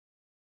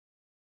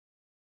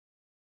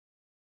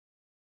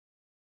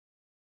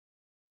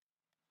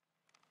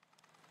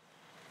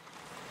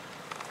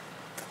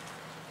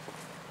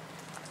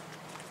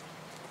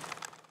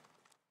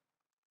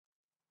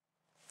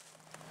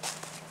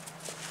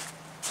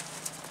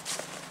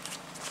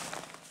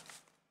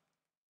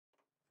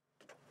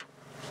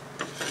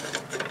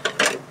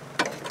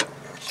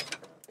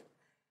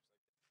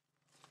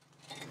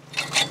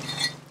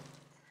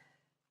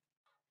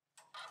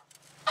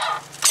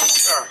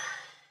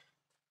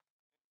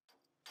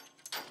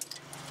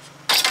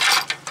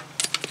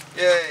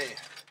Yay!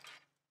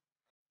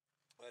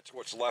 That's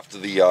what's left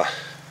of the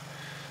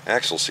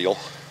axle seal.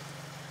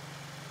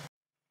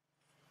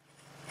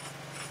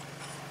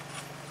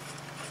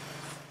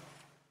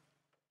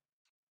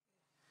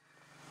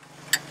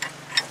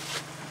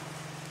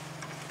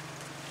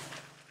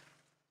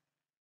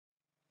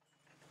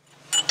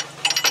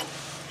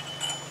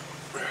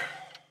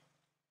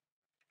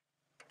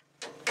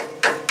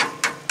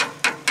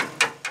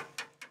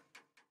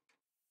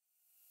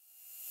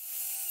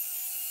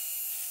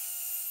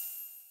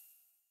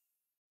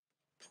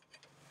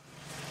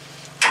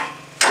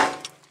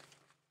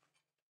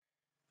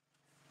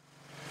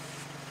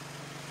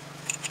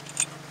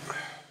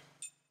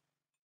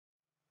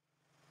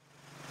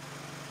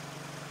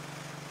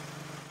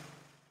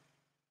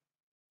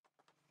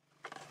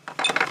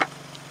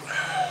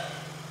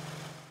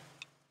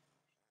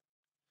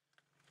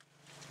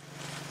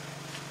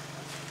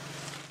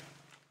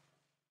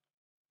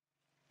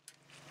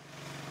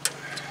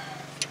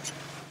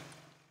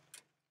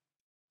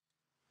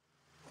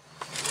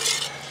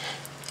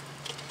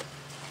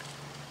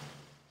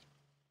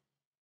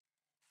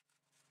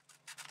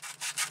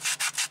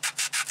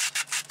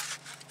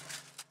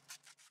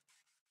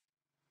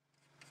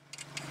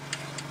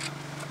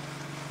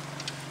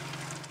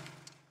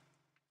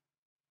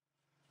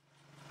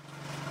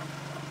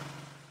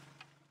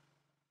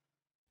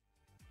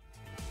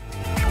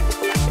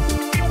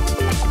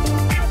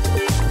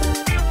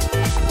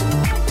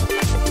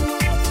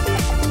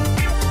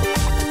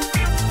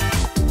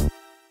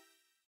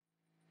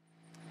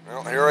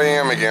 Here I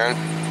am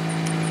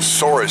again,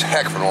 sore as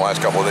heck from the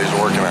last couple of days of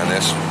working on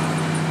this.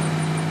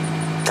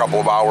 A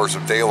couple of hours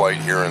of daylight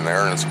here and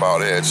there, and that's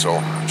about it. So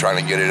I'm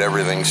trying to get it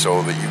everything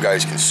so that you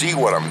guys can see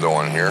what I'm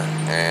doing here.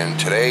 And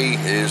today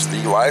is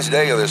the last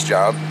day of this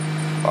job.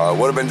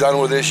 Would have been done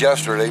with this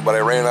yesterday, but I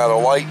ran out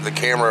of light. The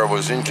camera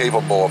was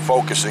incapable of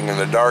focusing in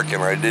the dark,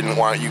 and I didn't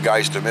want you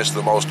guys to miss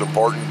the most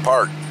important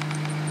part: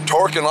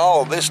 torquing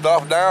all of this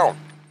stuff down.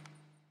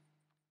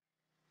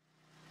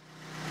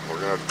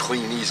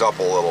 Clean these up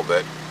a little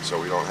bit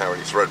so we don't have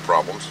any thread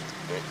problems.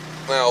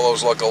 Now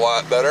those look a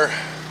lot better.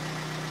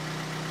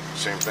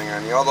 Same thing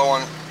on the other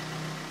one.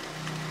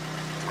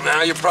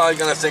 Now you're probably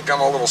going to think I'm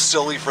a little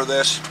silly for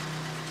this.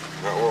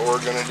 But what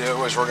we're going to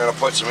do is we're going to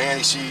put some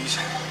anti-seize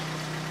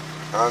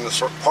on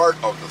the part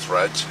of the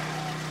threads.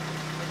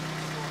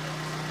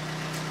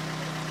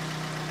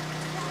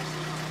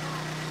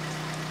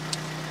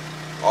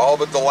 All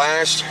but the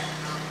last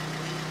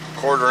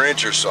quarter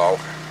inch or so,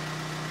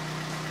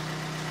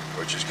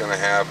 which is going to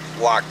have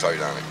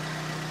Loctite on it.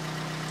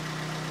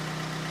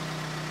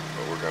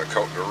 But we're going to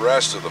coat the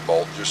rest of the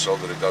bolt just so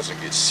that it doesn't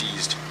get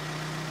seized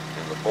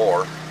in the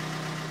bore.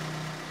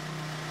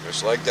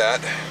 Just like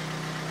that.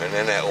 And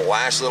then that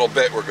last little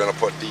bit we're going to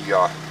put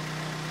the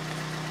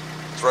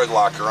thread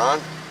locker on.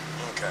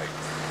 Okay.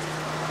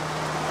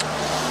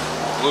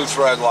 Blue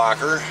thread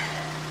locker.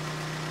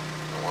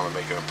 I don't want to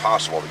make it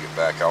impossible to get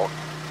back out.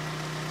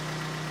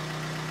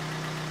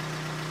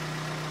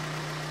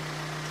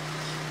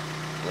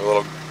 A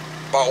little,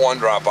 about one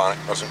drop on it.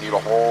 Doesn't need a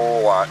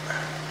whole lot.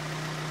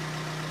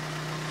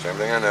 Same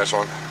thing on this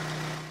one.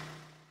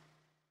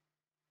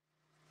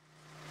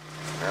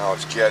 Now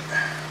let's get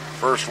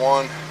first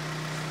one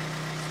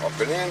up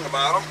and in the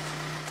bottom.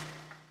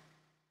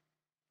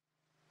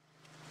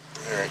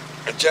 Alright,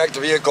 I jacked the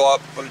vehicle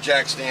up, put a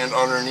jack stand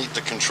underneath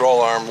the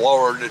control arm,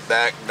 lowered it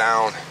back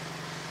down,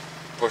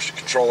 pushed the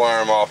control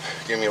arm up,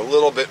 gave me a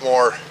little bit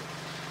more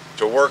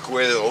to work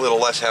with, and a little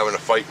less having to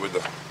fight with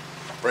the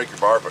breaker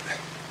bar, but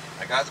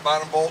I got the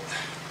bottom bolt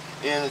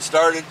in and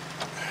started.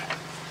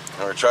 I'm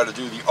going to try to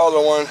do the other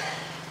one.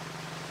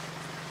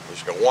 I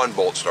just got one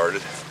bolt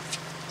started.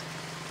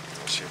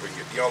 Let's see if we can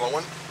get the other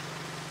one.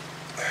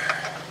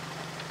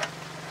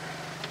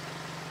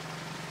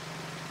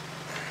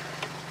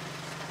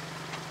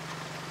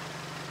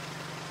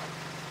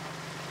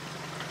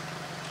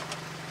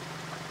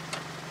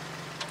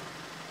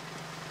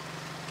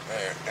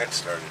 There, that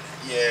started.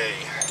 Yay.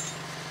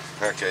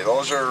 Okay,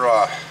 those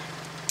are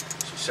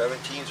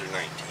 17s or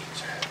 19s?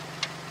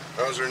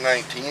 Those are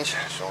 19s,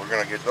 so we're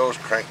going to get those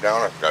cranked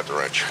down. I've got the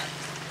wrench.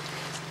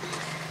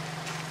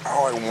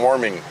 Oh, I'm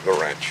warming the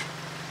wrench.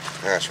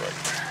 That's right.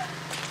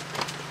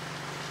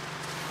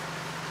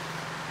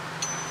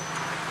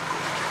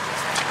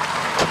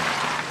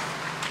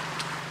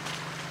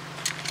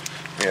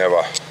 We have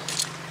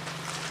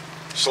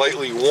a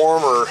slightly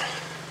warmer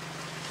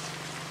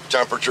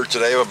temperature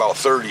today of about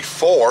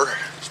 34.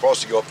 It's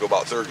supposed to go up to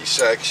about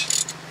 36.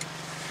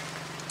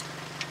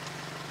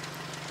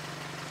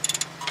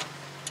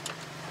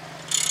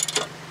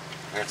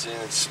 That's in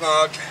and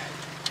snug,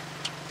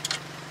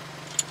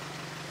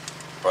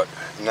 but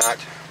not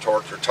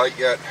torqued or tight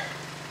yet.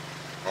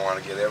 I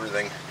want to get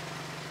everything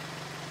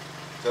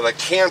that I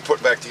can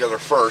put back together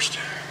first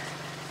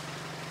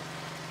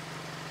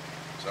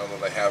so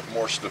that I have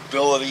more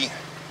stability. I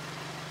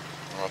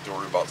don't have to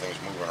worry about things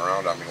moving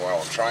around on me while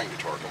I'm trying to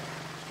torque them.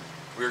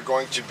 We're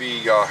going to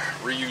be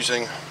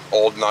reusing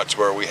old nuts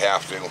where we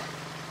have to.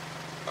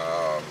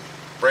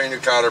 brand new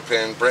cotter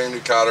pin, broken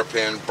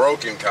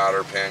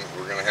cotter pin.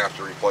 We're going to have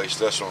to replace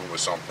this one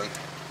with something.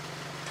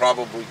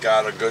 Probably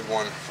got a good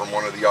one from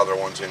one of the other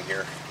ones in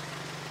here.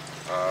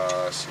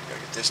 Let's see, gotta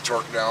get this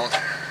torque down.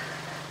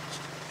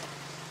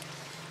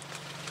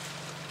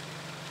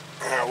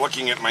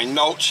 Looking at my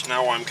notes,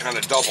 now I'm kind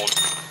of double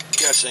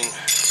guessing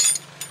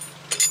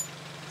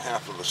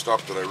half of the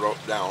stuff that I wrote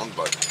down,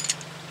 but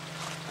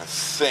I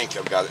think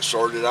I've got it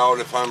sorted out.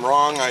 If I'm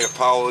wrong, I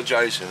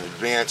apologize in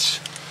advance.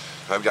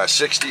 I've got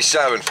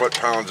 67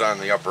 foot-pounds on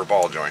the upper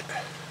ball joint.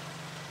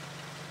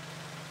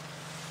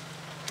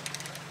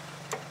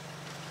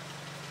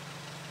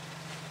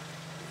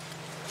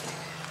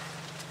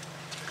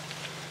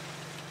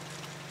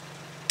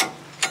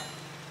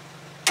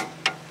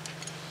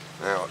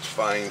 Now let's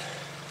find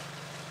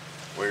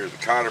where the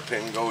cotter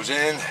pin goes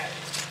in.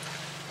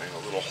 And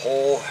a little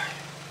hole.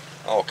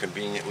 Oh,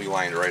 conveniently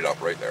lined right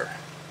up right there.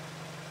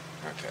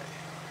 Okay.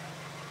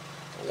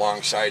 The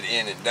long side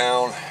in and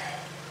down.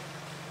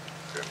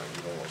 Grab my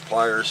needle and those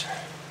pliers.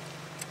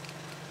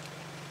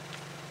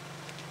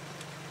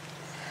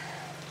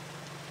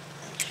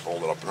 And just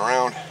fold it up and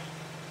around.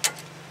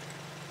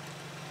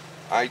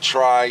 I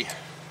try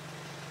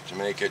to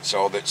make it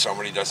so that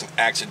somebody doesn't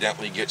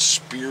accidentally get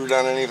speared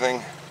on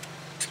anything.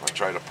 I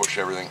try to push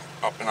everything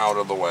up and out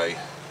of the way.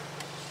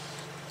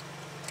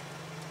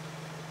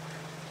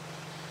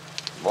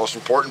 The most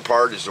important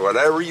part is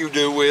whatever you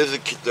do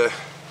with the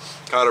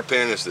cotter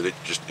pin is that it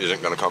just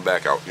isn't going to come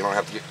back out. You don't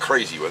have to get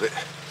crazy with it.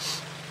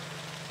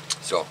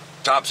 So,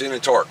 top's in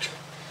and torqued.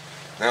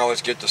 Now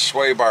let's get the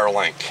sway bar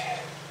link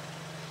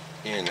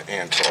in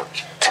and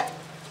torqued.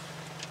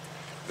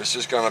 This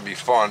is going to be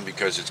fun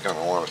because it's going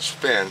to want to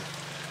spin.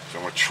 So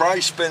I'm going to try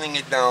spinning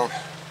it down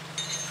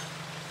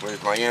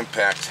with my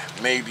impact.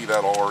 Maybe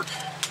that'll work.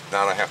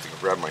 Now I have to go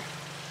grab my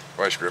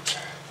vice grips.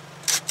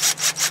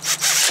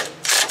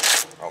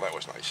 Oh, that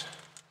was nice.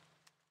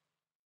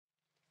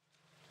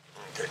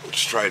 Okay,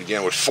 let's try it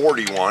again with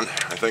 41. I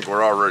think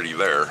we're already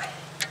there.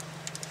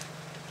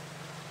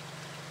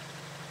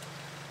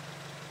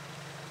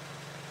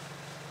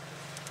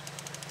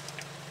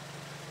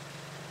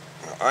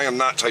 Now, I am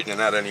not tightening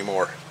that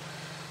anymore.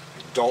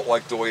 I don't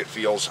like the way it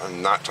feels.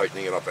 I'm not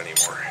tightening it up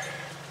anymore.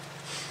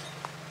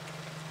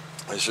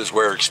 This is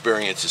where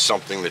experience is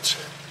something that's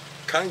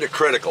kind of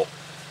critical.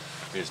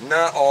 Because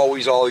not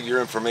always all your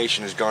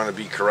information is going to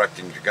be correct,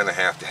 and you're going to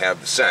have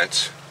the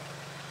sense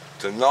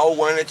to know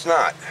when it's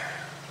not.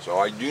 So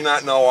I do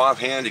not know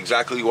offhand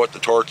exactly what the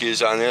torque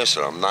is on this,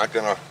 and I'm not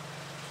gonna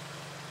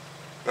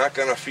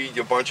feed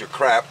you a bunch of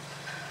crap.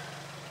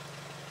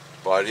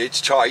 But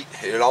it's tight.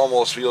 It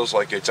almost feels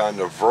like it's on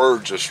the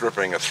verge of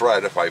stripping a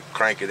thread if I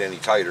crank it any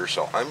tighter.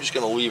 So I'm just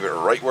going to leave it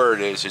right where it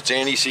is. It's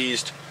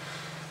anti-seized.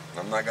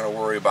 I'm not going to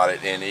worry about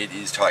it, and it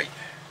is tight.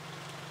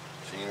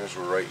 Seeing as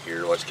we're right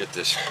here, let's get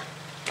this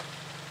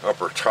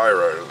upper tie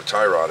rod or the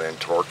tie rod end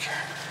torqued.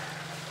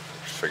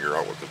 Figure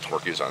out what the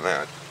torque is on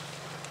that.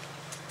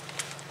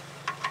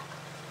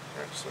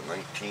 That's the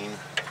 19.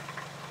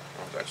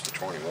 Oh, that's the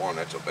 21.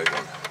 That's a big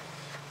one.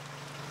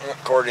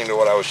 According to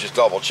what I was just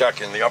double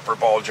checking, the upper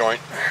ball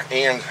joint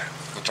and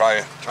the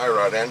tie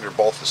rod end are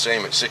both the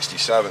same at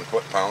 67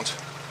 foot-pounds.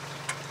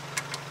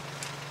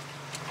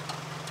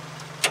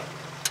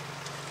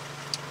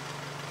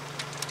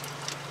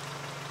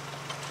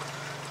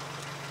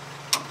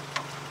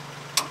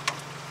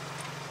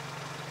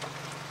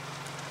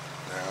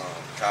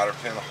 Cotter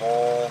pin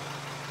hole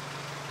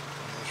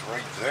is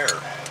right there.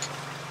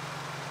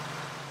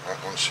 That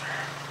one's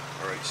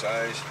the right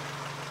size.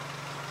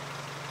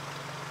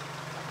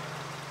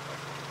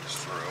 Get this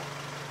through.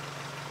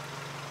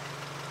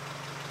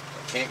 If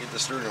I can't get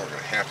this through, then we're going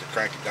to have to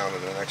crank it down to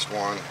the next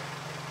one.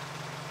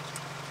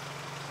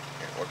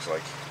 It looks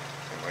like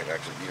I might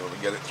actually be able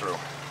to get it through.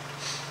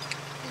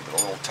 Give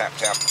it a little tap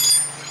tap.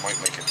 It might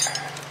make it.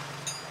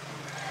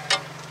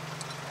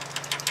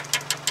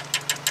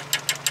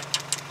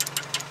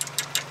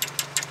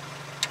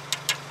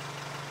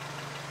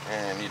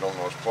 And needle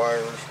nose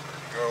pliers,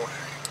 there we go.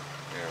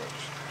 And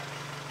just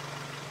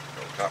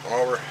go top one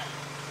over,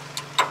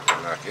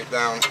 knock it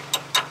down, and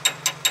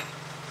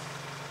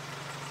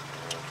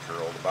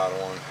curl the bottom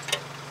one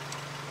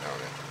down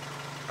and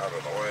out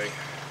of the way.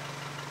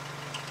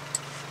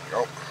 There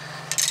we go.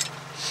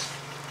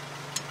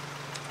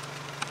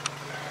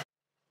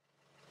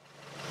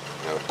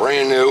 Now the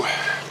brand new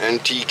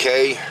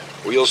NTK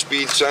wheel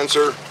speed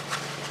sensor.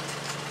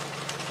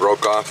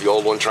 Broke off the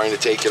old one trying to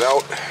take it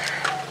out.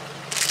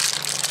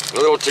 A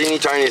little teeny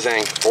tiny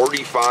thing,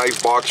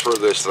 45 bucks for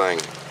this thing.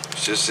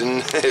 It's just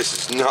this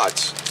is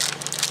nuts.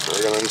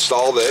 We're gonna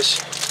install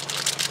this,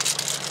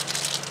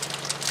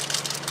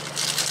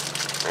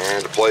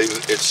 and to play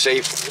it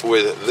safe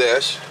with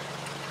this,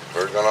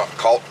 we're gonna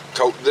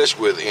coat this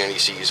with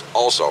anti-seize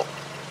also.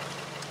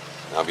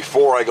 Now,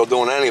 before I go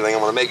doing anything,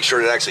 I'm gonna make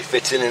sure it actually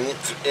fits in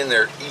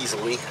there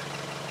easily.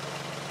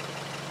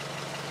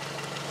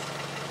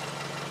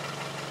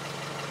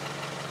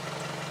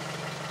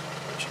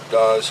 Which it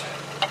does.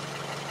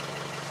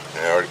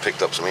 I already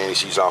picked up some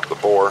anti-seize off the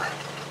bore.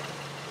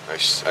 I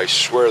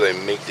swear they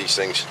make these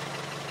things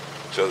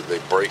so that they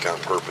break on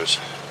purpose.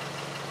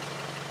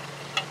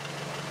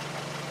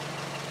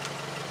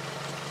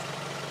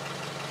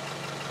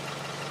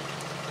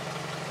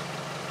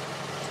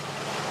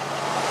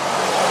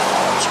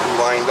 Screw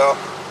lined up.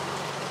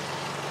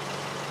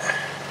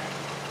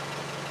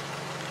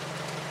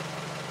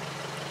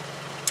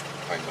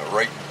 Find the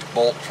right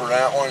bolt for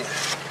that one.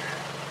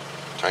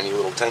 Tiny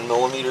little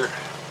 10mm.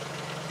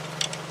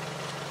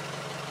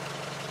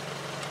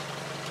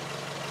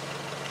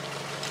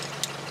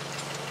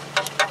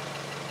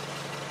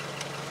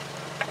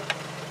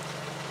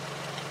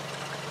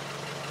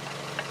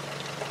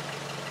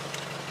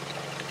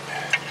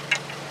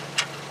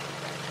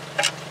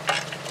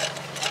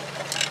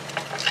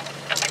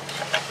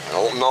 I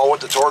don't know what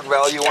the torque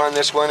value on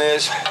this one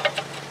is,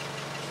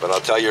 but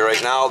I'll tell you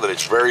right now that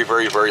it's very,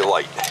 very, very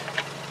light.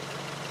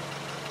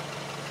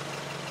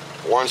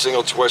 One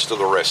single twist of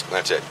the wrist, and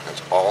that's it.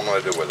 That's all I'm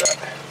going to do with that.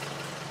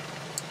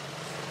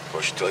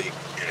 Push until you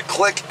get a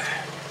click.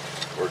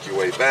 Work your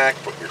way back,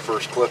 put your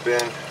first clip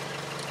in.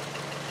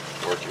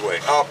 Work your way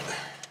up.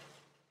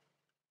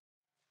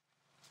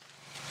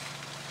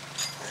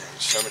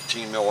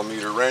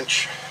 17mm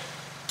wrench.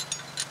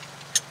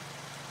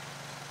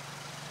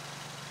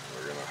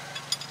 We're going to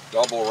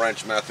double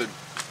wrench method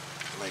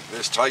to make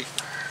this tight.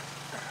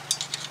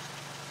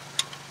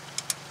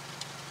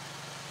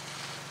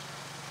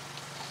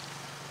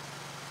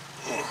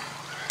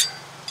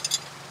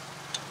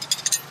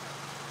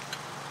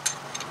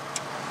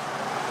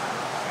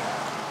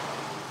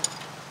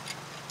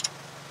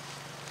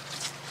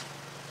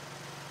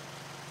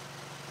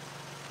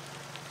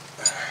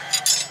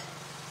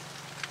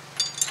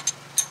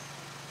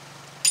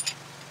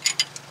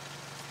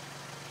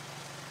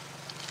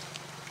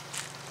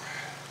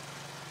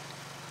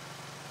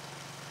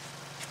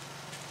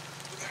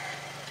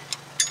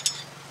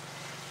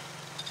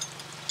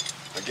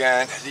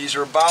 Again, these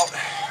are about,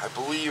 I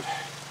believe,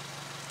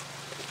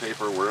 the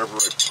paper wherever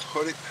I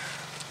put it.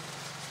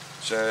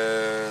 So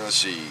let's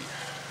see,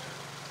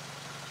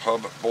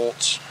 hub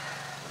bolts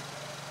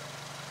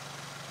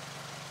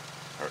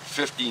are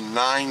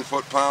 59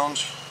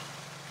 foot-pounds.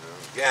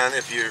 Again,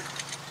 if you're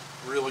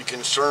really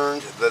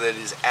concerned that it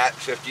is at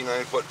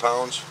 59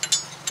 foot-pounds,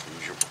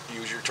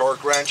 use your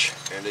torque wrench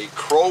and a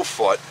crow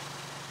foot,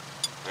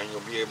 and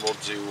you'll be able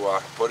to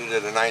put it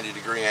at a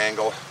 90-degree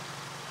angle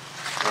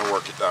and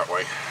work it that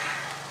way.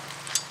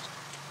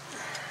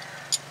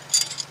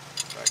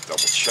 Back double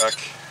check.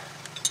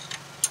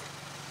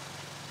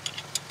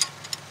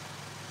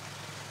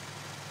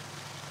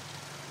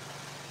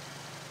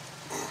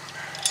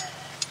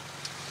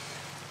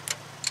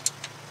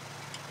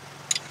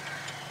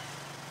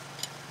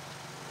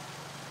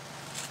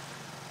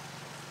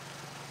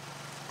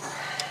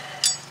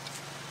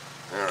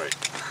 Alright,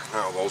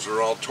 now those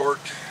are all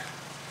torqued.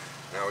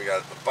 Now we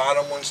got the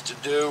bottom ones to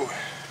do.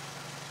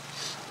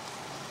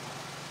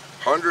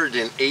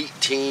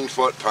 118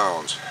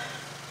 foot-pounds,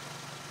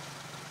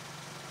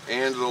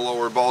 and the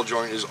lower ball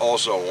joint is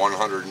also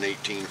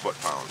 118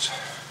 foot-pounds.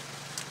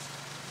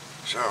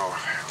 So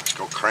let's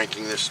go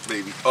cranking this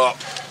baby up.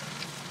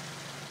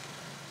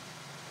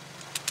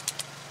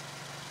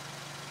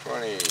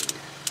 20,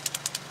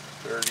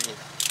 30,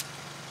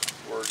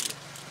 40,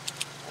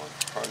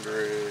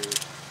 100,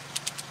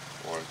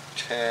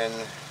 110,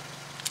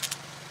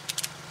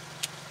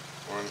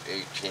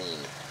 118.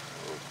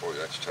 Oh boy,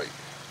 that's tight.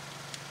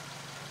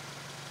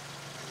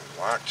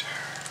 Locked.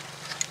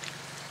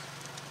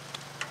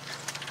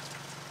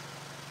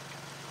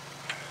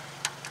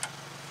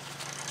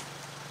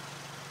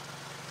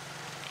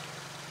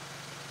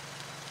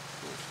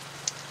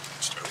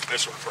 Start with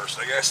this one first,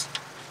 I guess.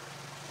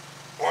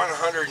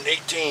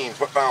 118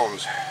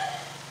 foot-pounds.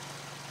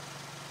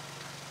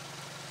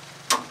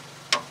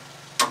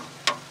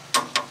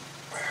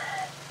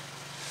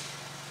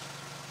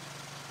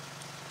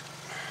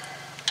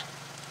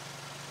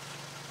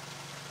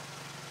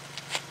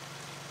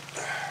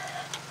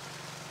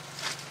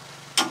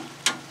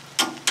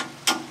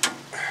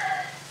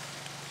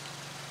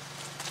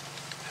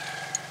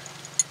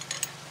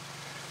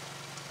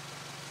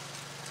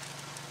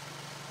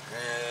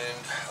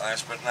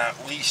 Last but not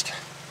least,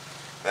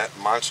 that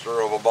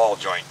monster of a ball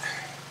joint.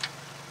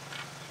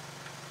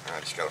 I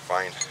just gotta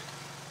find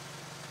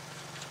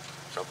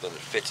something that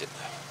fits it.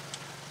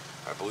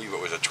 I believe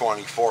it was a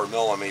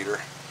 24mm.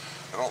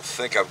 I don't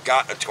think I've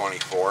got a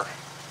 24,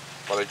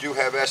 but I do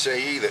have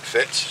SAE that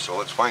fits, so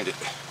let's find it.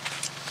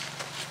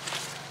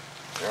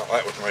 Well,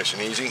 that was nice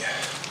and easy.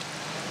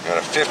 Got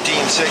a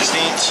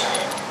 15/16.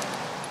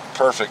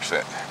 Perfect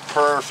fit.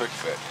 Perfect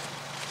fit.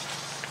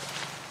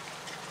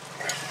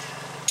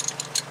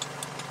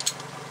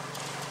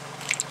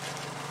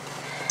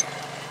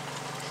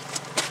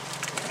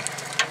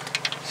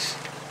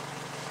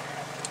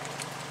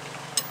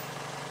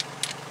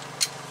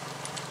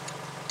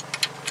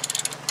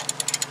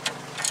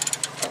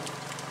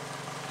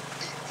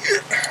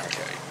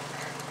 Okay.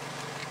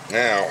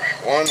 Now,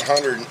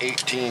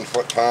 118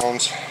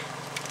 foot-pounds,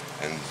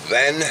 and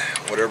then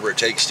whatever it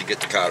takes to get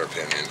the cotter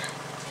pin in.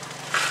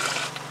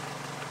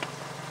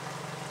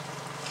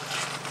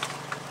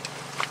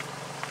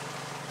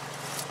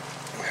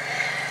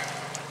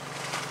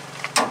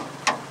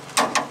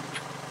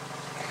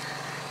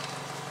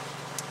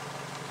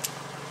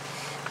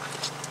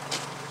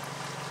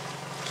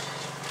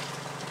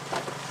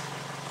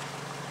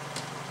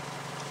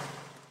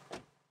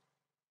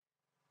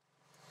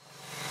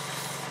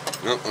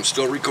 Oh, I'm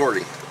still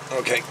recording.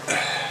 Okay.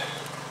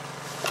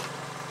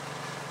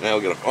 Now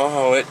we're gonna.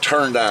 Oh, it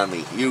turned on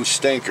me. You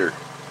stinker.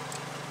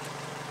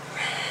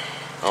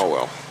 Oh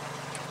well.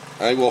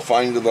 I will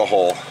find the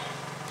hole.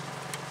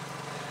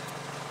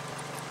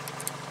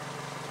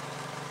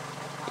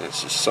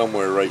 This is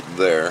somewhere right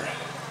there.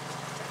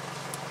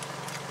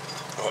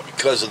 Oh,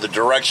 because of the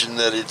direction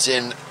that it's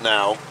in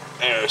now.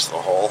 There's the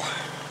hole.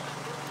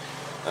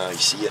 You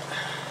see it?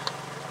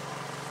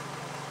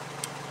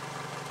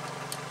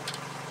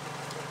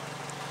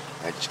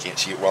 I just can't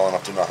see it well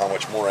enough to know how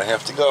much more I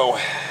have to go.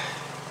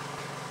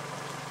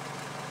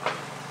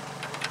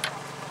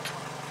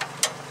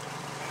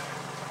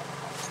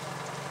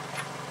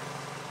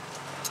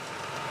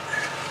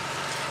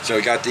 So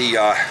we got the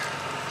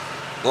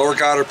lower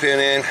cotter pin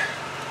in,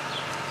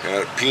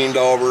 got it peened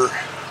over,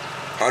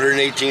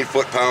 118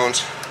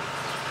 foot-pounds.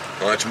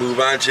 Let's move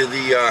on to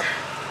the,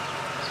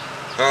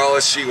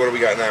 let's see, what do we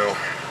got now?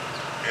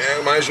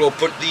 Yeah, might as well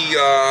put the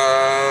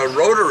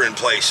rotor in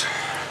place.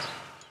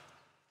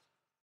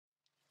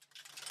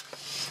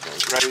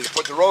 Ready to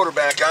put the rotor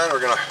back on.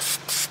 We're gonna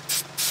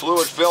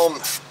fluid film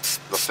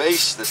the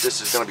face that this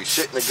is gonna be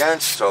sitting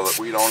against so that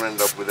we don't end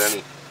up with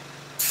any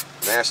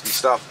nasty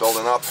stuff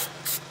building up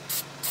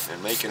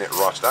and making it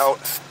rust out.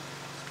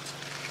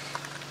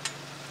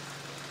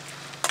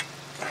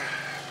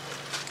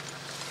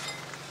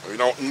 We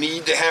don't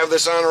need to have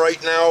this on right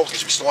now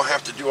because we still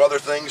have to do other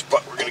things,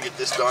 but we're gonna get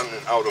this done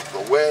and out of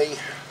the way.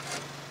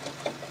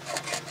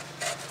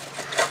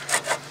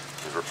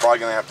 We're probably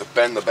gonna have to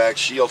bend the back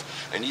shield.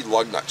 I need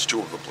lug nuts, 2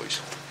 of them, please.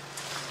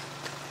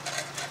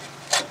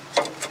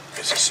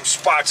 There's some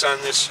spots on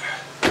this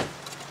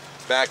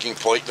backing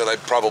plate that I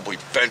probably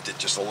bent it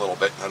just a little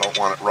bit. I don't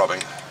want it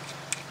rubbing.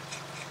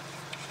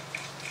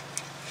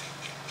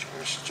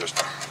 This is just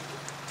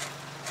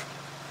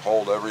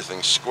hold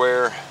everything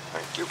square.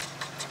 Thank you.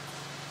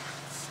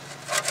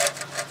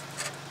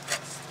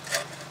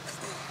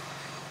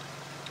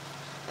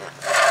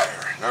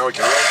 There. Now we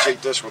can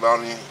rotate this without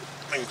anything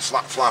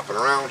flopping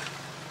around.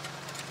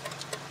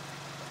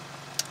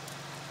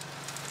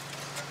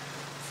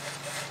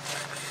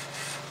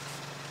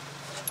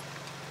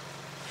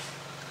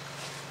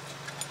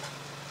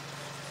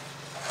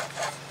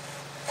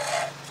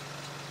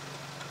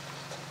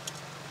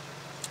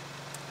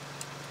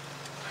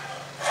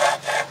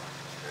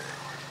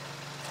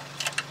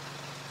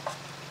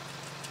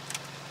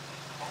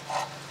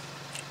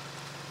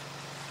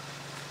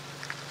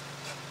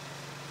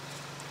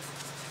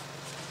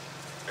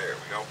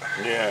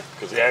 Yeah,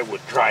 because that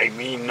would drive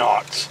me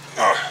nuts.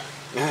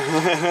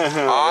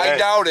 I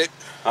doubt it.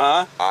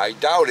 Huh? I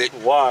doubt it.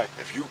 Why?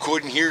 If you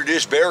couldn't hear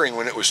this bearing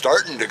when it was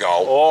starting to go.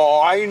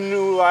 Oh, I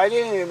knew. I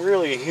didn't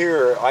really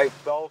hear it. I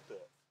felt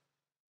it.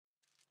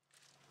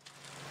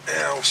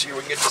 Now we'll see if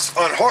we can get this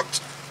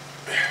unhooked.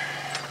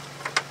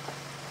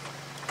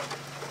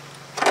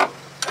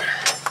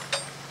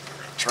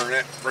 Turn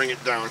it, bring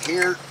it down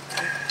here.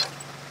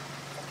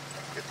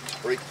 Get these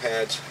brake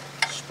pads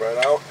spread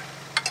out.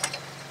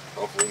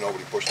 Hopefully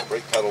nobody pushed the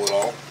brake pedal at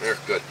all. There,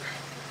 good.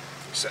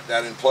 Set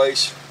that in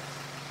place.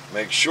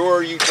 Make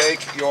sure you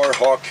take your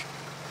hook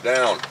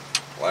down.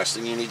 Last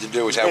thing you need to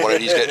do is have one of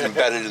these get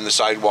embedded in the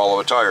sidewall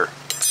of a tire.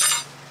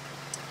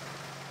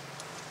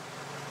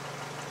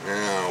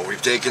 Now,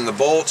 we've taken the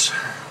bolts,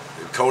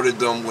 we've coated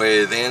them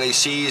with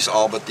anti-seize,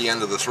 all but the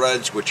end of the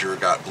threads, which are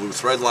got blue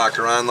thread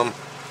locker on them.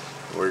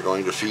 We're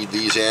going to feed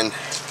these in to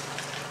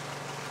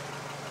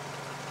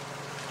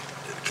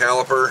the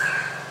caliper.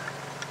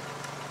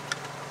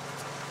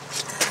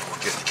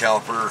 Get the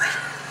caliper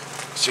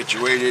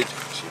situated.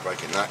 See if I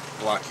can not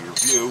block your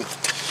view.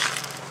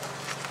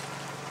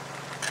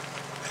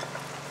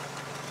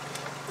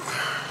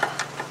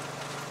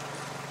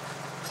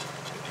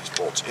 Get these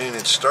bolts in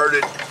and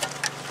started.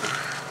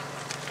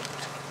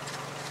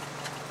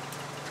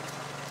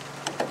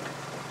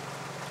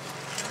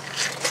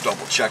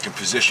 Double check and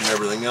position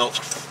everything else.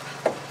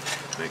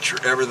 Make sure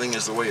everything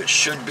is the way it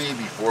should be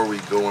before we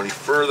go any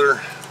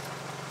further.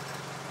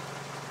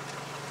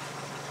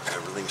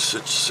 Everything's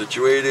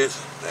situated.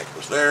 That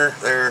goes there,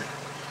 there.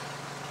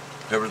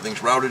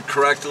 Everything's routed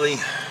correctly.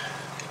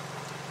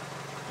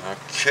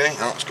 Okay,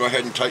 now let's go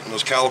ahead and tighten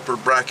those caliper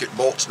bracket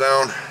bolts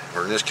down,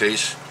 or in this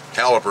case,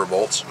 caliper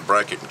bolts. The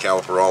bracket and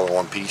caliper all in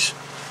one piece.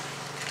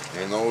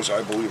 And those,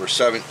 I believe, are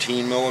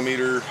 17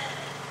 millimeter.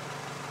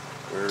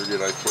 Where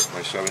did I put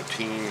my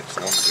 17? It's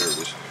the one, there it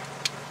is.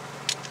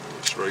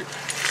 Straight.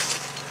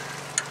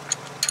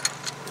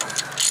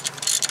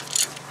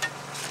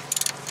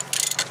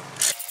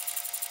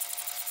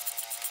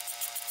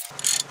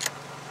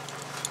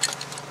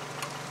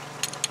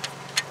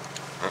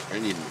 I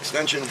need an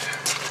extension.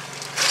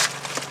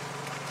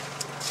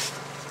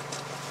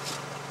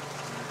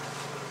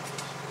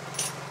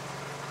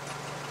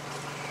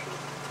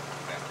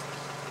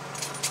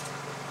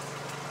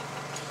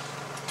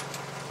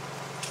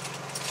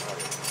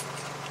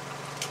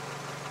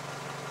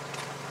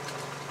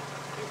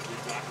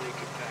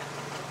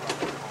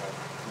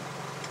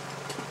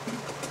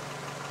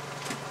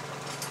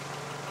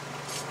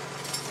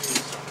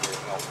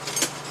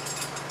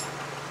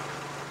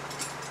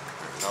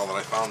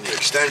 I found the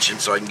extension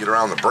so I can get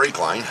around the brake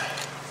line.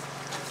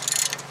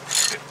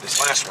 Get this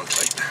last one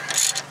tight.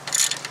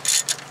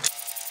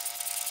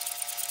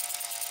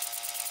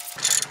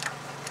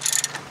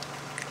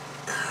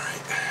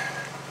 Alright.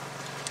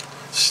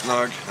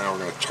 Snug. Now we're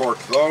going to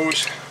torque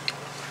those.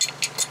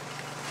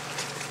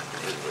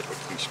 Here's a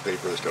piece of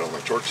paper that's got all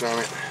my torques on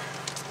it.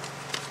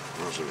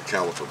 Those are the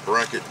caliper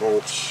bracket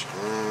bolts.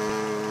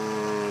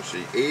 Let's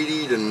see,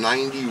 80 to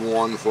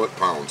 91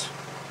 foot-pounds.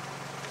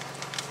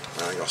 I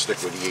think I'll stick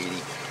with the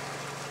 80.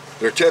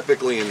 They're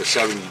typically in the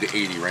 70 to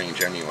 80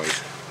 range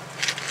anyways.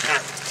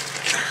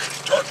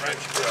 Torque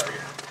wrench, get out of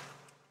here.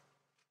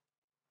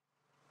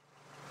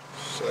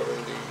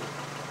 70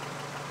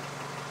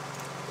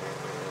 and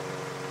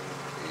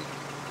 80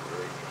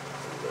 right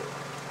there.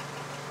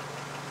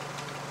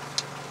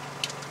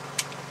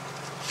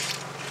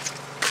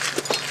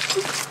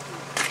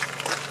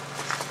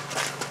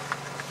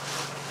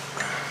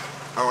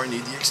 Oh, I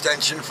need the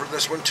extension for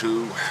this one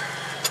too.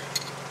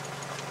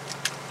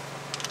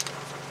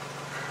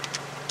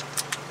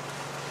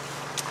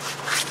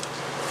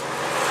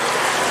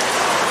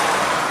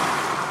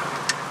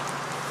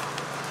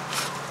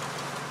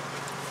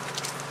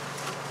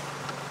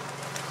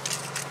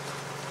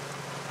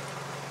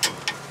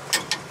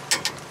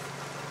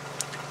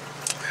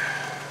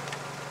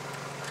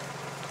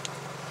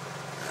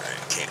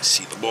 Can't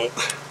see the bolt.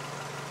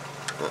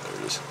 Oh, there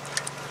it is.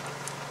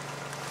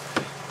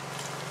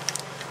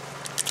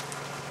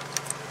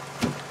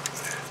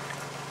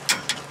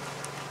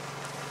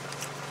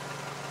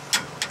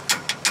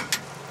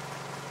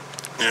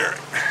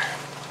 Alright.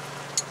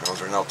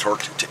 Those are now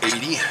torqued to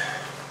 80.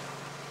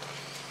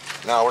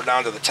 Now we're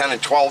down to the 10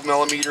 and 12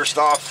 millimeter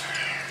stuff.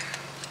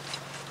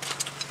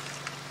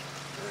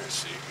 Let's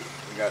see.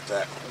 We got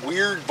that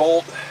weird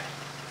bolt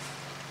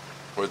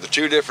with the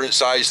two different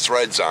size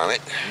threads on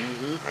it.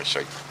 I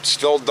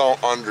still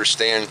don't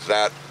understand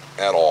that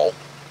at all.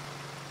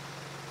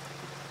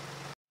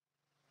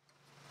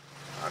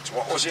 That's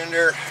what was in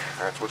there.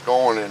 That's what's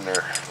going in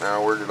there.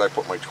 Now where did I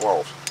put my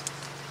 12?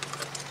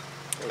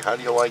 Hey, how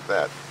do you like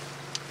that?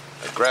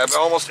 I grabbed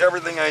almost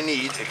everything I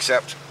need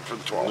except for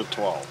the 12. The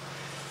 12.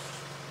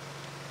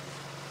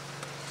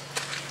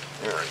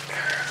 Alright.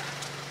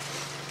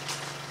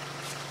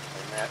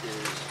 And that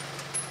is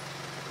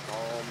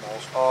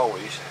Almost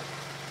always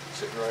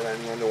sitting right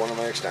on the end of one of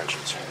my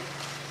extensions.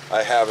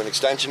 I have an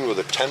extension with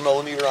a 10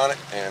 millimeter on it,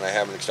 and I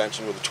have an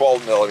extension with a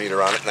 12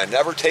 millimeter on it, and I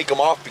never take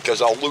them off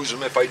because I'll lose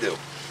them if I do.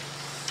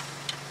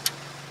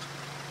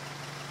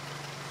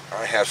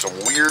 I have some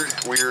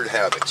weird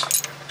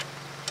habits.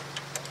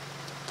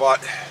 But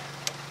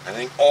I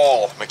think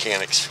all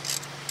mechanics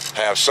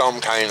have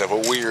some kind of a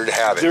weird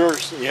habit.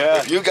 Yeah.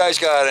 If you guys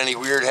got any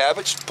weird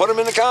habits, put them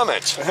in the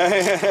comments.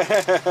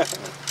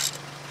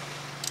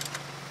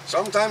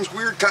 Sometimes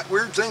weird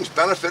things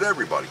benefit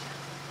everybody.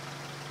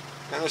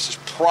 And this is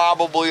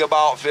probably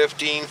about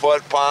 15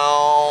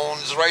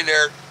 foot-pounds right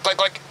there. Click,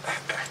 click.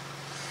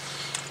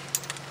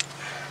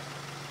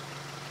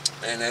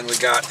 And then we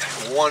got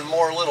one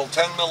more little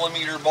 10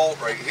 millimeter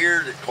bolt right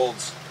here that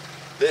holds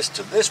this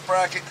to this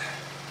bracket.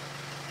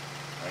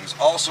 And is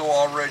also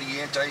already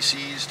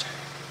anti-seized.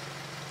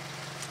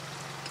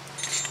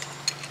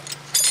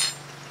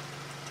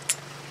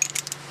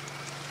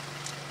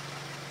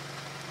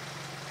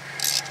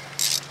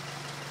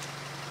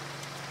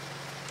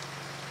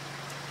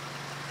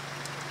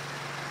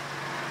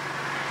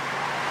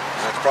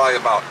 That's probably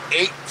about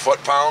 8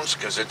 foot-pounds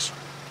because it's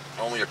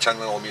only a 10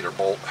 millimeter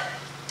bolt.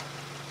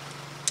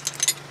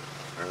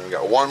 And we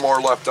got one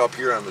more left up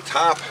here on the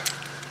top.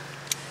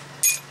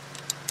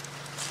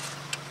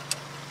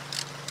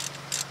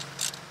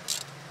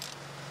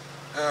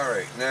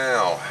 Alright,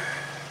 now,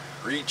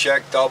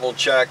 recheck, double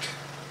check.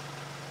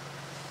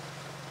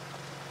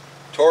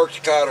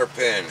 Torqued cotter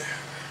pin.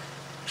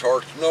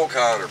 Torqued no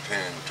cotter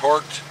pin.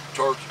 Torqued,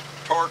 torqued,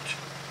 torqued,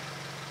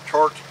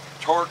 torqued,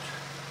 torqued,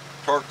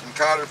 torqued and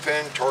cotter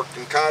pin, torqued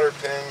and cotter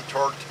pin,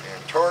 torqued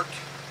and torqued.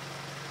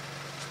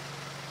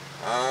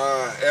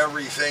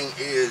 Everything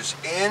is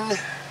in.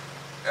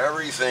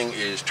 Everything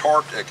is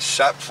torqued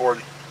except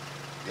for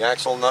the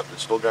axle nut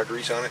that's still got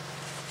grease on it.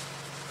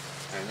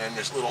 And then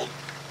this little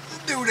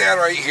doodad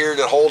right here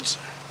that holds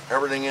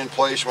everything in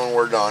place when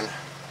we're done.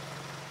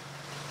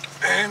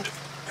 And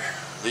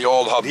the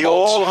old hub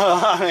bolts.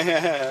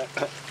 Yeah.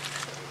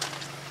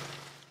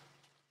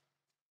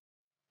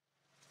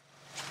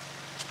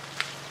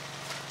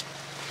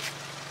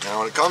 Now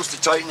when it comes to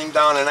tightening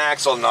down an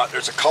axle nut,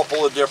 there's a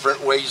couple of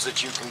different ways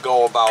that you can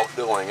go about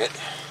doing it.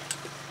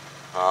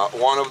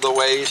 One of the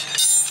ways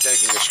is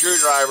taking a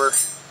screwdriver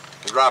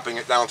and dropping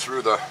it down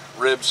through the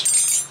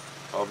ribs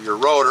of your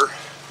rotor.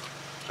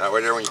 That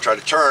way there, when you try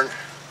to turn,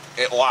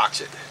 it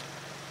locks it.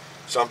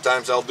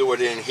 Sometimes I'll do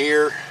it in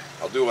here,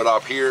 I'll do it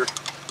up here.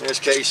 In this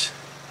case,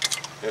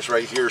 this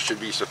right here should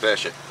be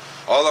sufficient.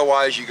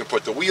 Otherwise, you can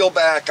put the wheel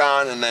back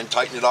on and then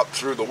tighten it up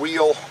through the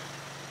wheel.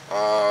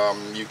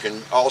 You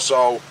can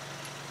also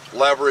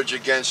leverage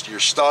against your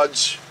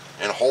studs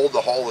and hold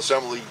the whole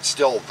assembly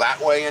still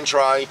that way and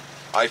try.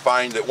 I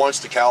find that once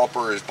the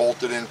caliper is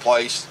bolted in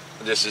place,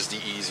 this is the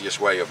easiest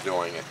way of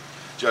doing it.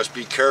 Just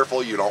be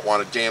careful, you don't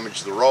want to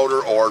damage the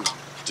rotor or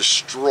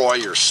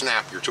destroy or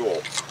snap your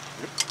tool.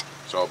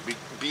 So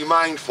be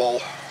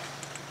mindful.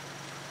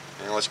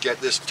 And let's get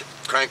this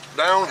cranked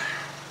down.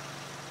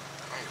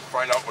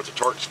 Find out what the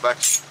torque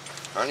specs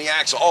on the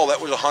axle. Oh, that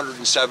was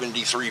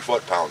 173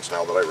 foot-pounds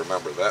now that I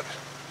remember that.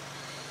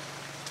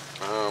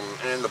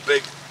 And the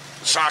big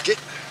socket,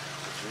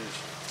 which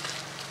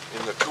is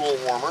in the tool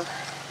warmer.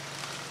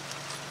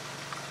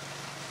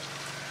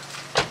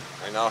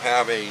 I now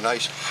have a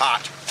nice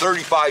hot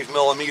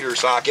 35mm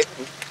socket.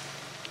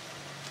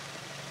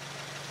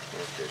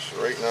 Okay,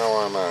 so right now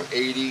I'm on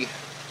 80.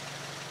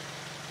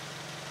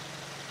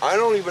 I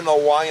don't even know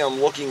why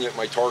I'm looking at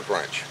my torque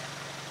wrench.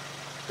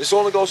 This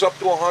only goes up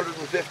to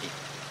 150.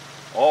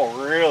 Oh,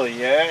 really?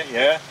 Yeah,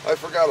 yeah. I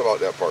forgot about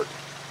that part.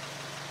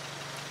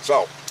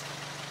 So,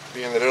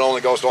 being that it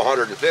only goes to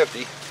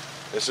 150,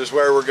 this is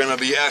where we're going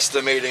to be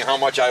estimating how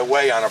much I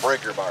weigh on a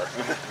breaker bar.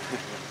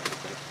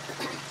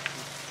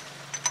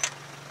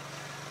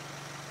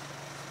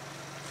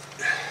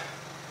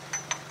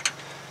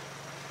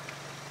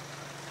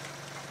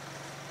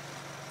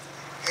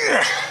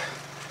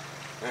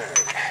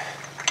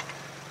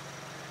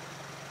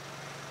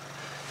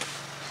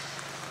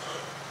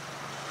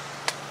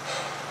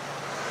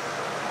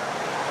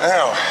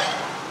 Now,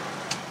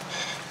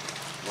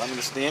 Want me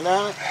to stand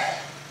on it?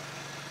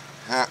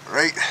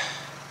 Right.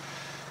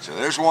 So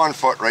there's 1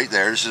 foot right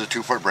there. This is a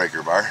 2-foot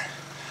breaker bar.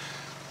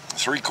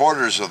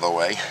 3/4 of the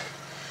way.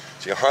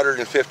 See,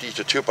 150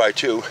 to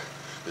 2x2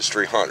 is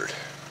 300.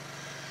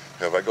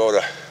 Now if I go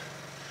to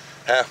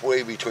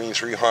halfway between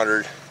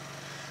 300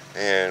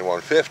 and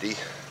 150,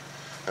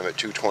 I'm at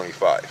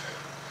 225.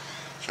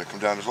 So I come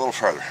down just a little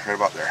farther, right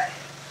about there.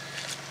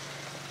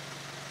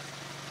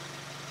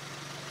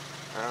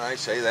 And I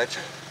say that's,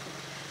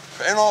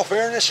 in all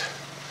fairness,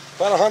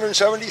 about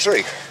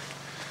 173.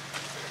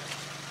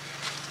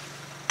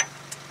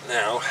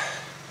 Now,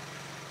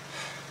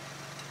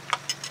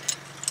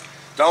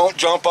 don't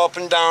jump up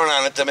and down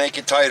on it to make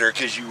it tighter,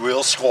 because you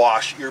will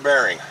squash your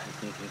bearing.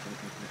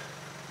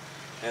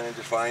 And then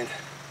to find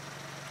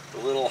the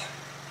little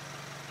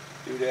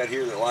doodad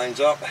here that lines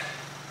up.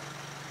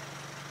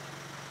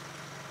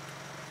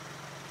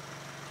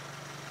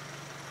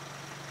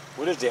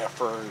 What is that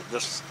for?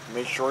 Just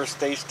make sure it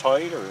stays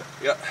tight, or?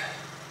 Yep.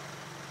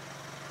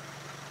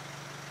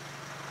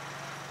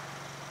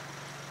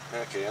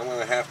 Okay, I'm going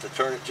to have to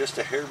turn it just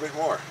a hair bit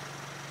more,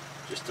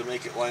 just to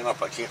make it line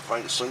up. I can't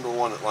find a single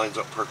one that lines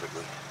up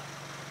perfectly.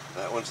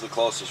 That one's the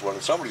closest one,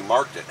 and somebody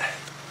marked it.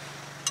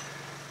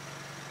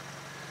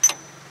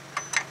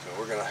 So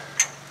we're going to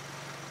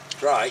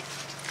try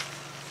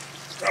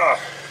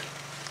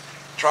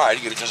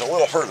to get it just a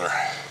little further.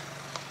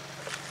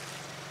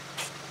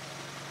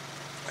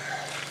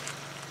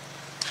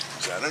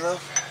 Is that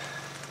enough?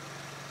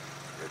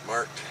 Red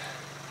marked.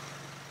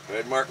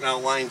 Red mark now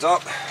lines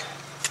up.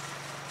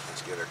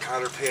 Let's get our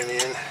cotter pin in. I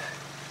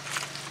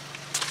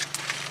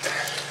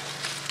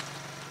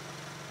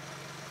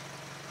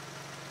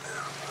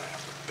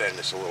have to bend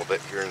this a little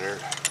bit here and there.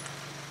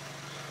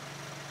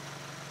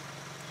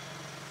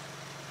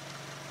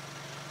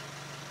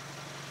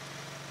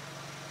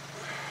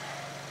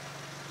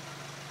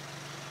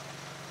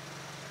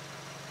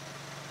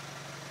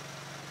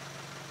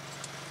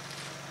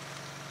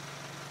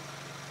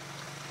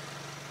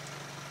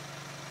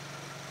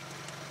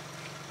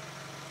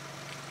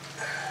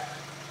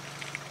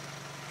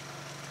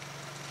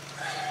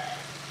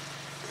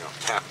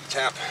 Tappy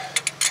tap.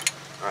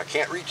 I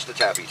can't reach the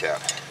tappy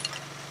tap.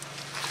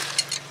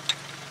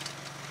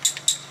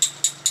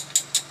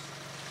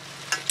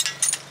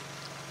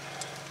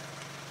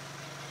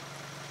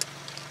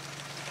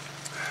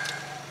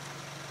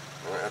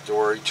 I don't have to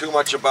worry too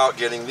much about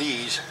getting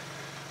these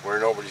where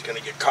nobody's going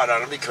to get caught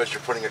on them, because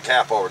you're putting a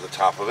cap over the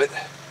top of it,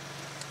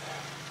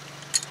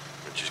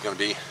 which is going to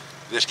be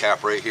this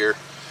cap right here.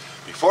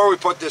 Before we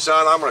put this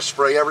on, I'm going to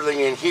spray everything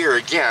in here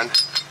again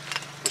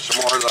with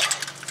some more of the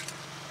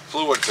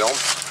fluid film.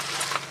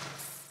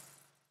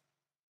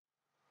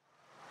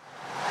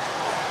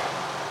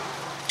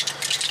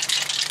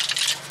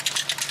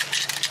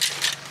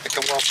 I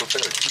come well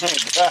prepared.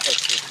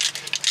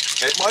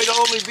 It might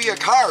only be a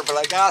car, but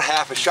I got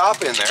half a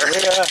shop in there.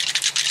 Yeah.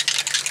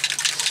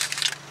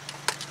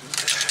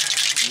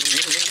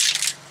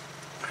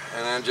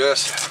 And then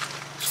just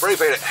spray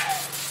paint it.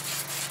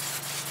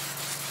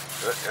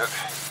 Yep.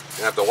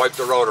 You have to wipe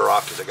the rotor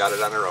off because I got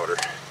it on the rotor.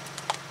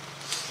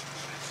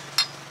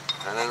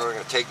 And then we're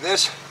going to take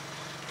this,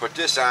 put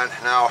this on.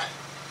 Now,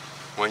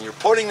 when you're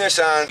putting this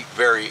on, be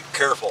very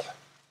careful.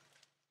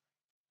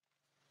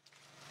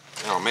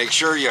 Now, make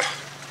sure you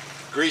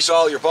grease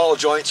all your ball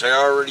joints. I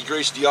already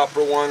greased the upper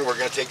one. We're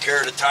going to take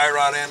care of the tie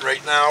rod end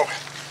right now.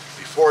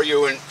 Before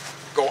you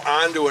go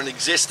on to an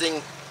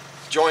existing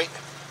joint,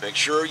 make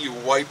sure you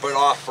wipe it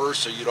off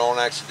first so you don't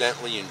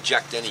accidentally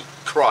inject any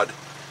crud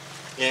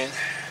in.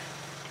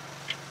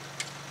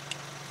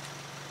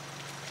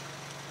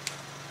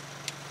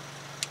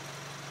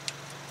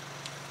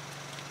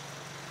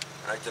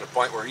 right to the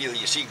point where either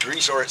you see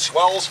grease or it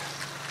swells.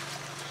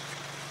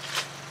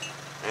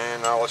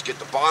 And now let's get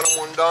the bottom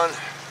one done.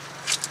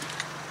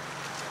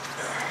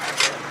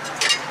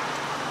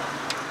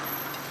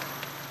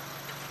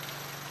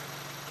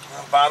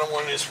 Well, the bottom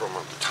one is from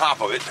the top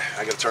of it.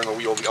 I gotta turn the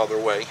wheel the other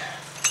way.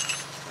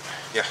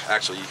 Yeah,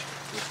 actually,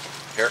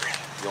 here,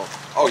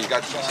 oh, you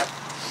got these.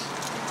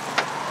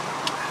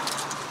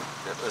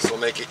 Yeah, this will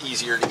make it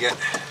easier to get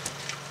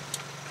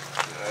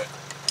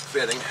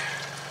fitting.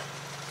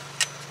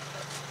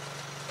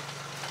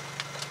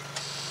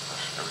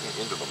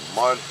 Everything into the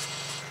mud.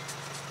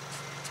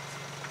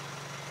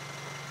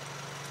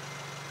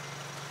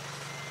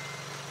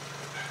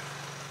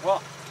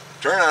 Well,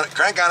 turn on it,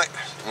 crank on it,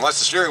 unless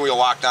the steering wheel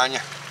locked on you.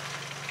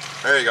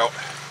 There you go.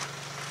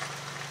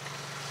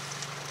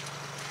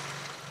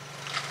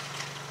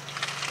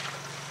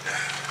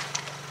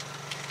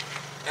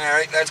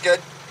 Alright, that's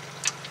good.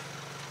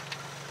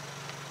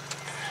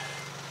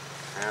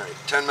 Alright,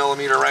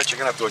 10mm wrench, you're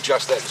going to have to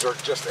adjust that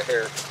zerk just a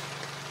hair.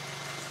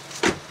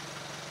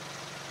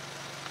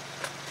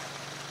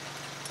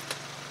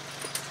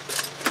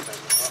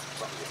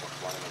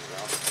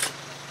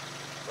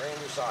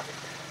 Brand new socket.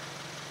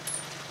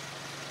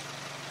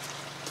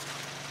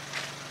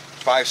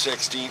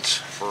 5/16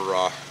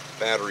 for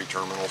battery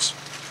terminals.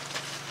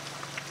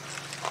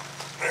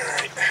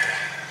 Alright.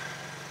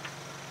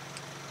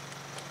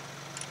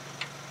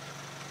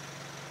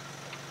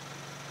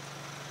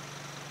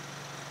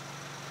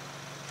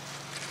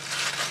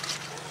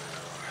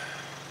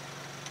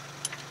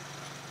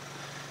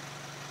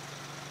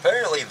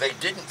 Apparently they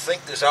didn't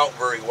think this out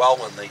very well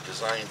when they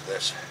designed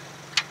this,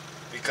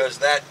 because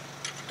that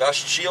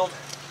dust shield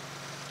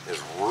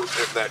is,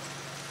 that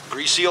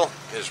grease seal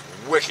is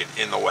wicked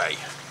in the way.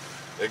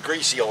 The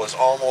grease seal is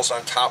almost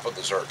on top of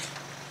the zerk.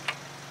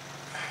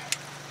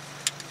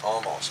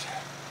 Almost.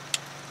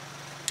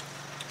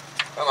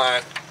 Come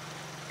on,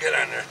 get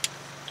on there.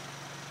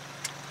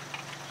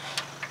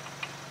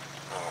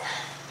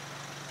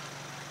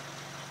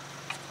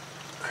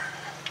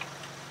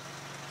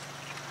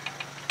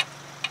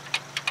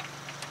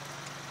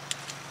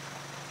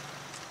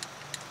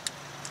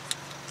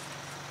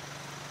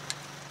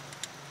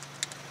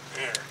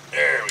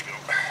 There we go.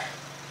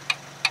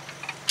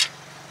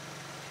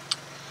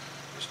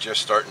 It's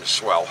just starting to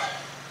swell.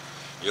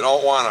 You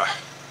don't want to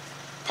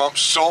pump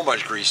so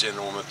much grease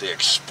into them that they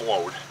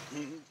explode.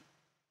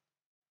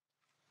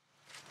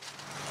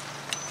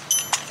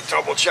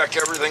 Double check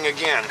everything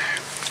again.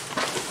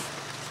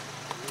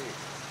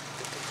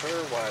 get the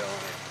clear wire on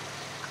it.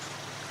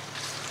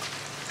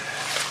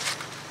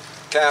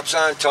 Caps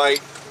on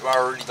tight. We've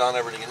already done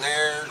everything in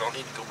there. Don't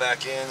need to go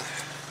back in.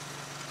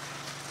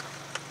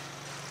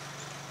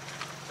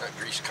 That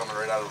grease coming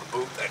right out of the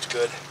boot. That's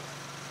good.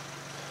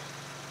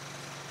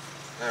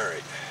 All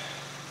right.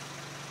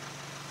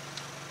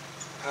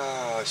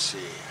 Let's see.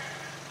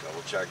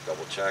 Double check,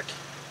 double check.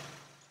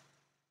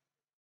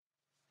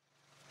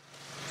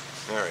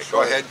 All right,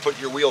 go ahead and put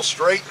your wheel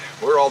straight.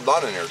 We're all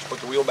done in here. Let's put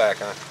the wheel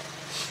back on.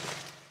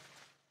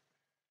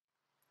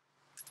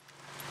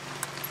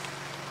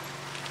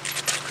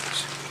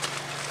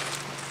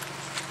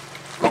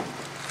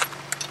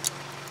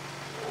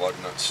 Lug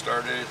nut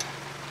started.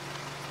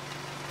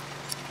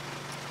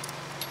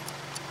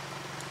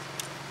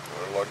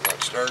 Our lug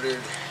nut started.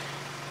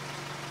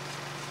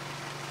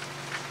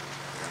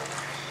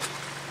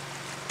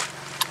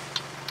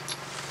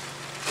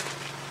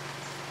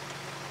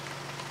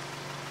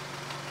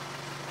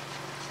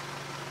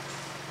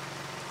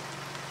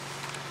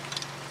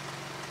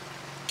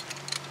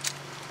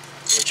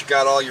 Once you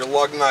got all your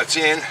lug nuts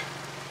in,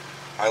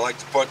 I like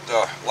to put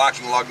the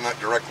locking lug nut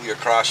directly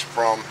across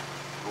from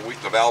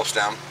the valve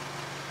stem.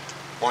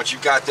 Once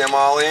you've got them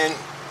all in,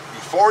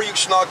 before you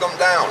snug them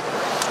down,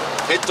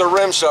 hit the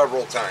rim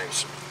several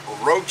times,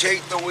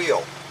 rotate the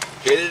wheel,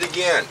 hit it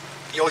again.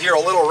 You'll hear a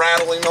little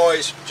rattling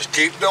noise. Just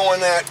keep doing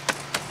that,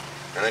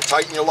 and then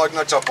tighten your lug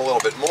nuts up a little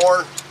bit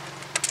more.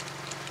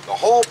 The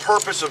whole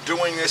purpose of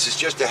doing this is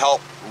just to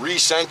help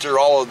recenter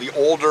all of the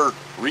older,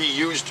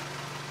 reused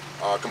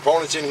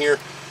components in here.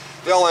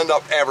 They'll end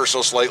up ever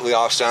so slightly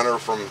off center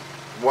from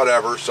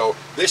whatever, so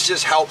this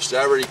just helps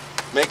to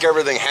make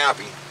everything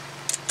happy.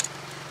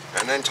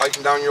 And then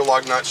tighten down your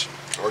lug nuts.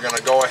 We're going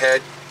to go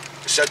ahead,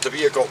 set the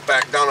vehicle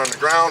back down on the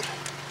ground,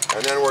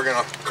 and then we're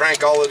going to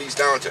crank all of these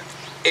down to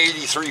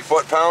 83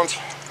 foot-pounds.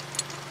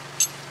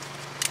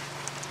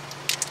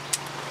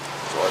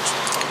 So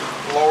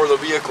let's lower the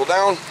vehicle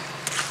down.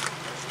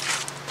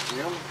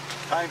 You know,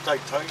 times I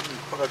tighten,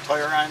 put a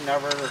tire on,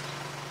 never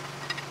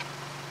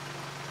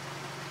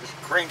just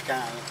crank on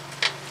it.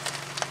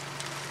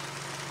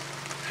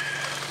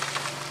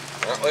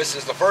 Well, this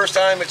is the first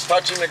time it's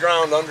touching the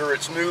ground under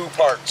its new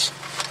parts.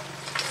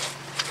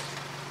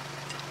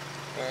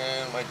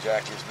 And my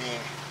jack is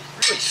being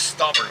really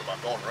stubborn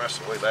about going the rest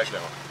of the way back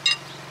down.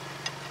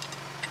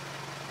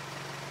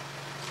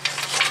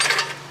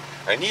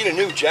 I need a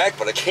new jack,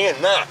 but I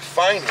cannot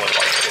find one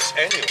like this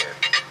anywhere.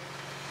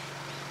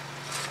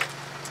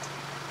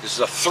 This is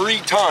a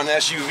 3-ton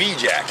SUV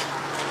jack.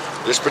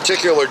 This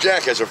particular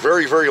jack has a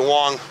very, very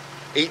long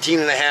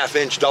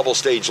 18.5-inch double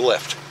stage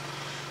lift.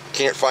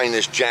 Can't find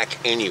this jack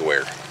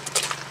anywhere.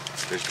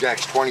 This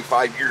jack's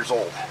 25 years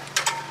old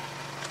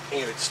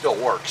and it still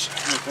works.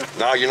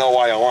 Now you know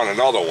why I want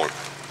another one.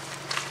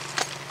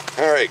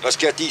 All right, let's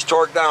get these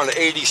torqued down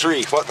to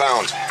 83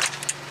 foot-pounds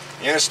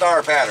in a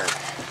star pattern,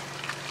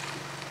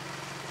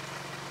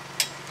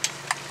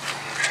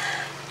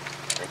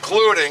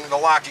 including the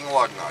locking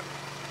lug nut.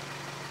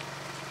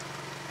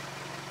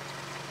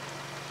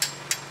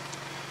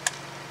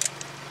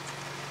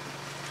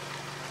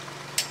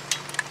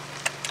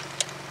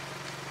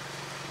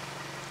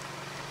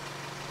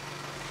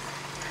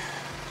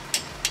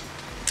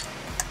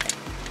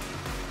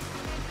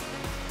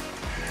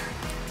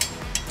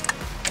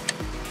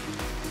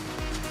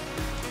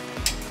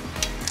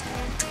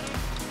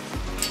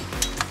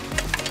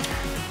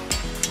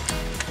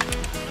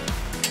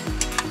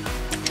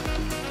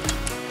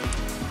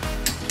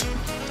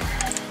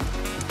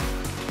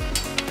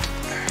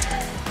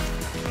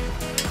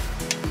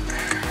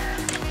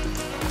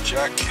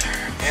 Check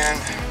and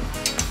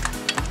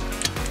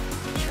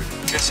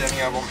miss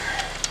any of them.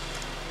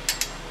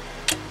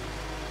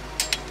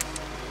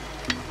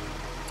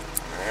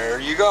 There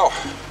you go.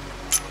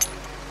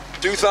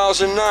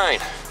 2009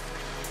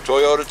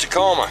 Toyota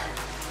Tacoma.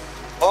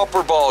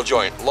 Upper ball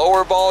joint,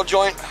 lower ball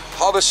joint,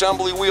 hub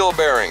assembly wheel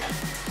bearing.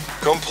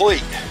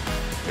 Complete.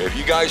 If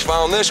you guys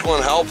found this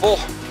one helpful,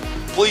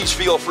 please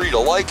feel free to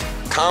like,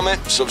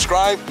 comment,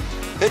 subscribe,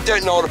 hit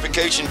that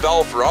notification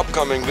bell for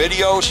upcoming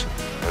videos.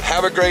 And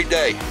have a great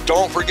day.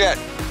 Don't forget,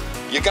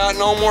 you got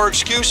no more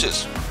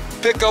excuses.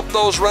 Pick up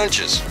those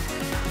wrenches.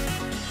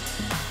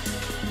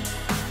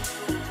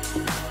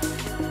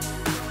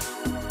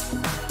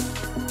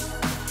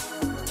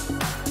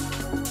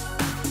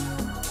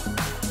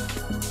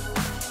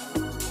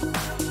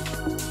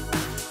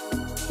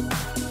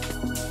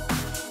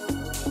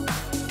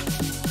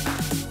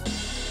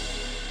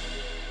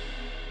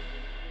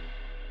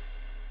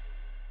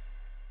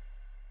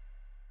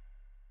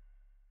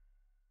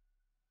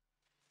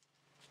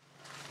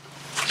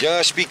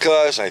 Just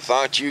because I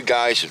thought you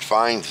guys would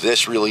find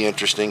this really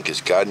interesting, because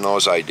God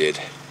knows I did.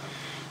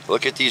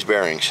 Look at these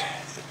bearings.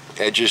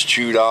 Edges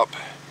chewed up.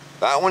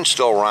 That one's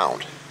still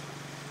round.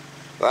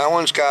 That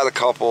one's got a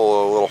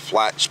couple of little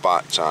flat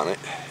spots on it.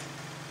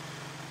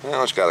 That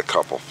one's got a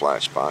couple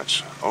flat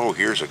spots. Oh,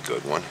 here's a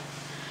good one.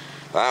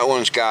 That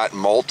one's got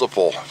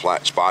multiple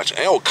flat spots.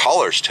 And oh,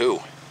 colors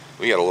too.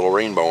 We got a little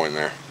rainbow in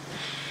there.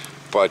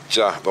 But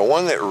the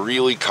one that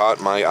really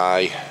caught my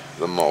eye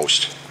the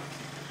most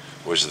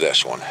was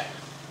this one.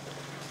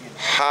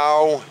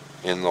 How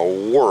in the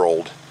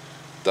world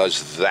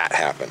does that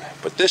happen?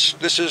 But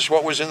this is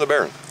what was in the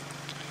bearing.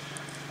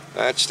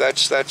 That's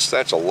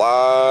a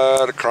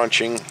lot of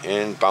crunching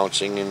and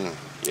bouncing and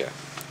yeah.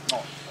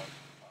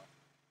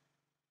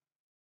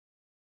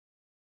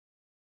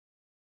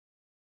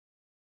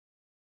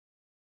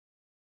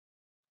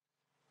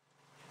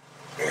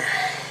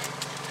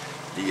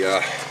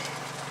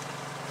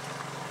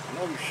 I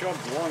know you shoved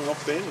one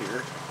up in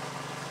here.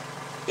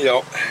 You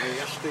know,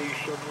 Yesterday you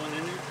shoved one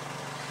in there?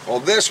 well,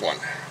 this one,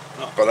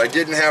 but I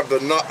didn't have the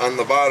nut on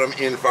the bottom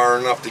in far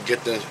enough to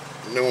get the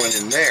new one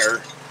in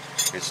there.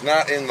 It's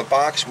not in the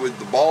box with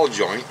the ball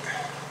joint.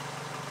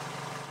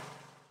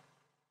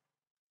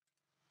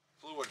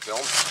 Fluid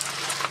film.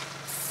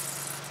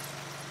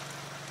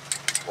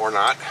 Or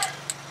not.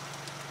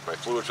 My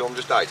fluid film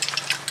just died.